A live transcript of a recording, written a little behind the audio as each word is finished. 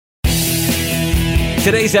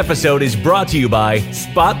Today's episode is brought to you by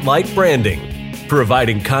Spotlight Branding,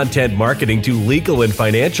 providing content marketing to legal and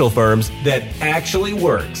financial firms that actually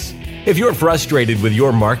works. If you're frustrated with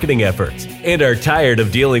your marketing efforts and are tired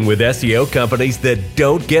of dealing with SEO companies that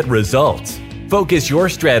don't get results, focus your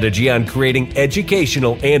strategy on creating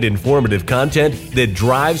educational and informative content that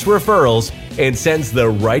drives referrals and sends the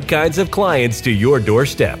right kinds of clients to your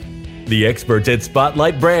doorstep. The experts at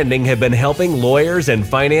Spotlight Branding have been helping lawyers and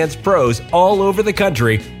finance pros all over the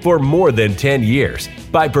country for more than 10 years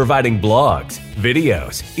by providing blogs,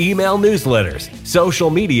 videos, email newsletters, social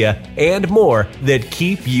media, and more that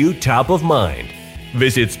keep you top of mind.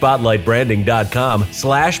 Visit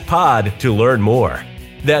spotlightbranding.com/pod to learn more.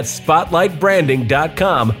 That's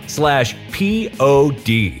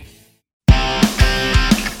spotlightbranding.com/POD.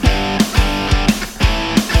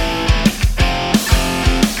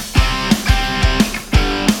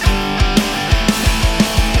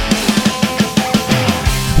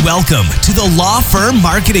 Welcome to the Law Firm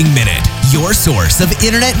Marketing Minute, your source of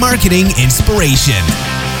internet marketing inspiration.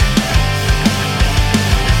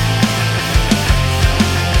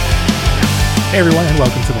 Hey everyone, and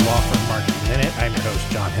welcome to the Law Firm Marketing Minute. I'm your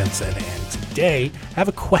host, John Henson, and today I have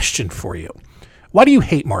a question for you. Why do you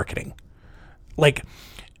hate marketing? If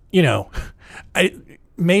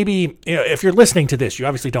you're listening to this, you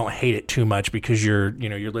obviously don't hate it too much because you're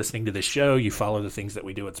listening to this show, you follow the things that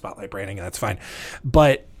we do at Spotlight Branding, and that's fine.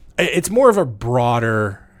 But it's more of a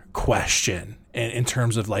broader question in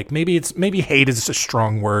terms of maybe hate is a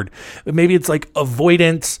strong word, but maybe it's like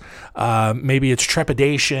avoidance, maybe it's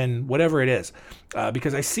trepidation, whatever it is.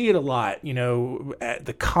 Because I see it a lot, at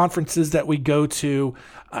the conferences that we go to,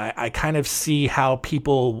 I kind of see how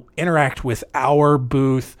people interact with our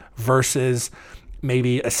booth versus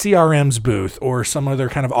maybe a CRM's booth or some other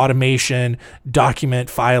kind of automation, document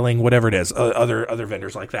filing, whatever it is, other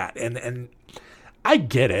vendors like that. And I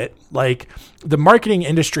get it. The marketing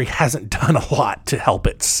industry hasn't done a lot to help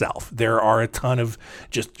itself. There are a ton of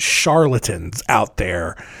just charlatans out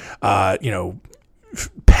there,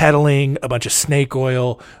 peddling a bunch of snake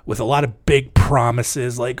oil with a lot of big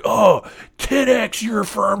promises 10x your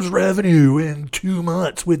firm's revenue in 2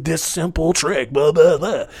 months with this simple trick, blah, blah,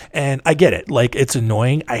 blah. And I get it. It's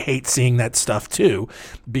annoying. I hate seeing that stuff too,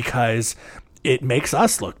 because it makes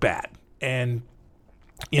us look bad. And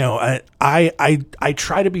I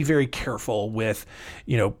try to be very careful with,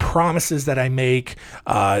 promises that I make,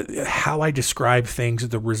 how I describe things,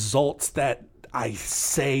 the results that I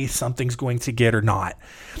say something's going to get or not,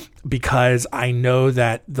 because I know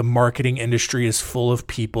that the marketing industry is full of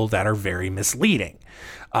people that are very misleading.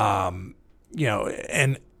 And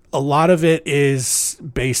a lot of it is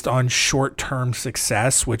based on short-term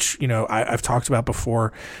success, which, I've talked about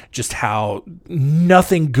before, just how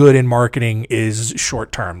nothing good in marketing is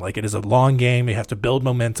short-term. It is a long game. You have to build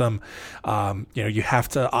momentum. You have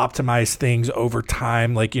to optimize things over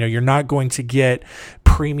time. You're not going to get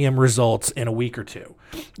premium results in a week or two.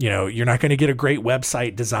 You're not going to get a great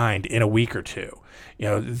website designed in a week or two.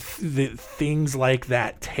 Things like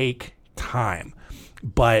that take time,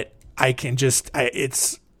 but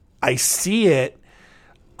I see it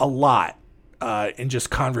a lot in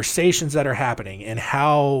just conversations that are happening and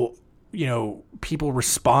how, people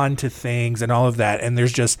respond to things and all of that. And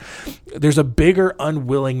there's a bigger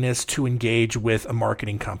unwillingness to engage with a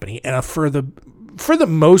marketing company. And for the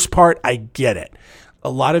most part, I get it. A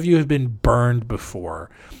lot of you have been burned before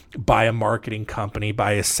by a marketing company,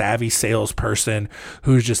 by a savvy salesperson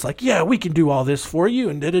who's just yeah, we can do all this for you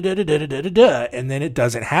and da-da-da-da-da-da-da. And then it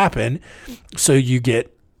doesn't happen. So you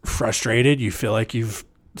get frustrated. You feel like you've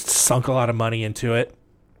sunk a lot of money into it,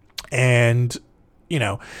 and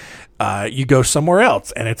you go somewhere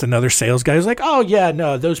else, and it's another sales guy who's oh yeah,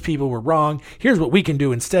 no, those people were wrong. Here's what we can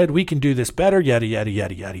do instead. We can do this better. Yada yada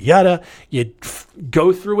yada yada yada. You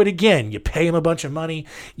go through it again. You pay them a bunch of money.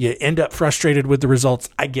 You end up frustrated with the results.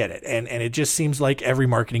 I get it, and it just seems like every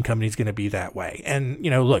marketing company is going to be that way. And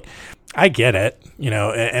look, I get it.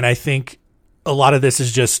 And I think a lot of this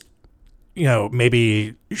is just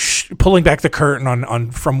maybe pulling back the curtain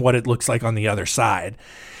on from what it looks like on the other side.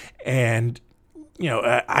 And,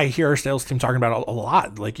 I hear our sales team talking about a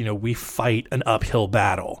lot, we fight an uphill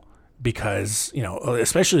battle because,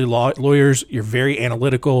 especially lawyers, you're very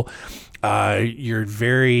analytical. You're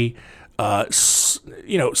very,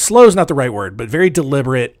 slow is not the right word, but very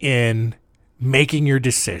deliberate in making your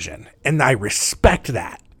decision. And I respect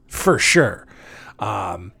that for sure.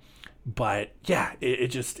 But yeah,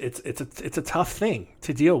 it's a tough thing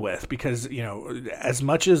to deal with because, as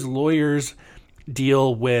much as lawyers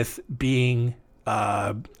deal with being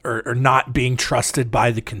or not being trusted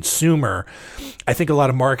by the consumer, I think a lot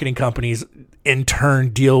of marketing companies in turn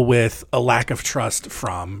deal with a lack of trust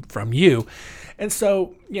from you. And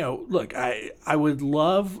so, look, I would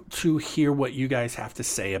love to hear what you guys have to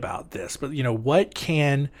say about this. But, what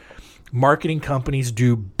can marketing companies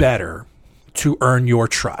do better to earn your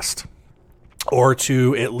trust, or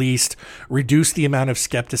to at least reduce the amount of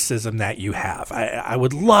skepticism that you have? I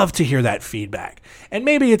would love to hear that feedback. And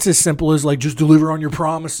maybe it's as simple as like, just deliver on your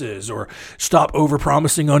promises, or stop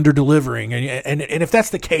over-promising, under-delivering. And if that's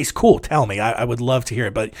the case, cool, tell me. I would love to hear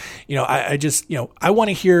it. But, I want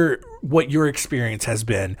to hear what your experience has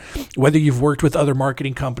been, whether you've worked with other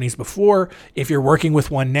marketing companies before, if you're working with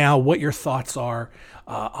one now, what your thoughts are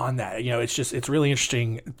on that. It's really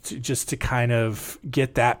interesting to kind of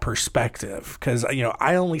get that perspective, because,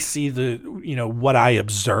 I only see what I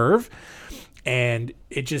observe, and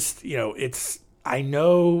it just, I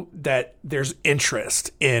know that there's interest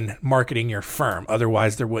in marketing your firm.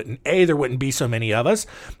 Otherwise there wouldn't be so many of us,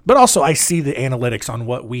 but also I see the analytics on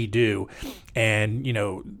what we do, and,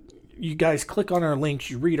 you guys click on our links,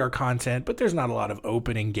 you read our content, but there's not a lot of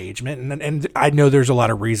open engagement. And I know there's a lot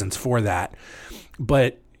of reasons for that.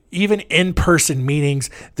 But even in-person meetings,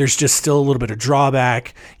 there's just still a little bit of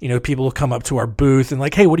drawback. People will come up to our booth and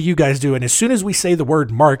like, hey, what do you guys do? And as soon as we say the word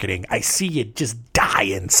marketing, I see you just die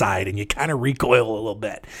inside and you kind of recoil a little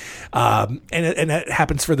bit. And that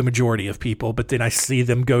happens for the majority of people. But then I see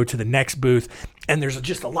them go to the next booth and there's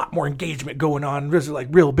just a lot more engagement going on. There's like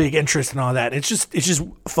real big interest and all that. It's just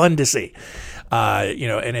fun to see,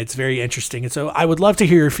 and it's very interesting. And so I would love to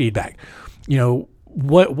hear your feedback.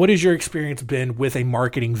 What has your experience been with a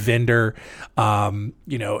marketing vendor? And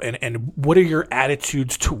what are your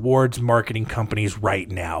attitudes towards marketing companies right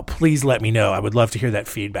now? Please let me know. I would love to hear that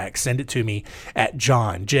feedback. Send it to me at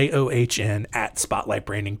John, JOHN,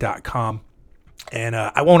 @spotlightbranding.com. And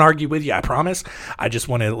I won't argue with you, I promise. I just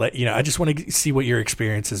want to I just want to see what your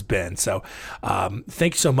experience has been. So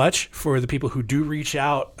thank you so much for the people who do reach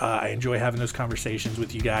out. I enjoy having those conversations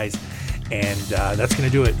with you guys. And that's going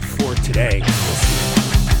to do it for today. We'll see you.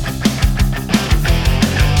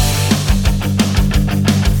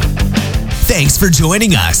 Thanks for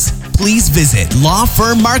joining us. Please visit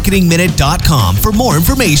lawfirmmarketingminute.com for more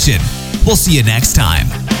information. We'll see you next time.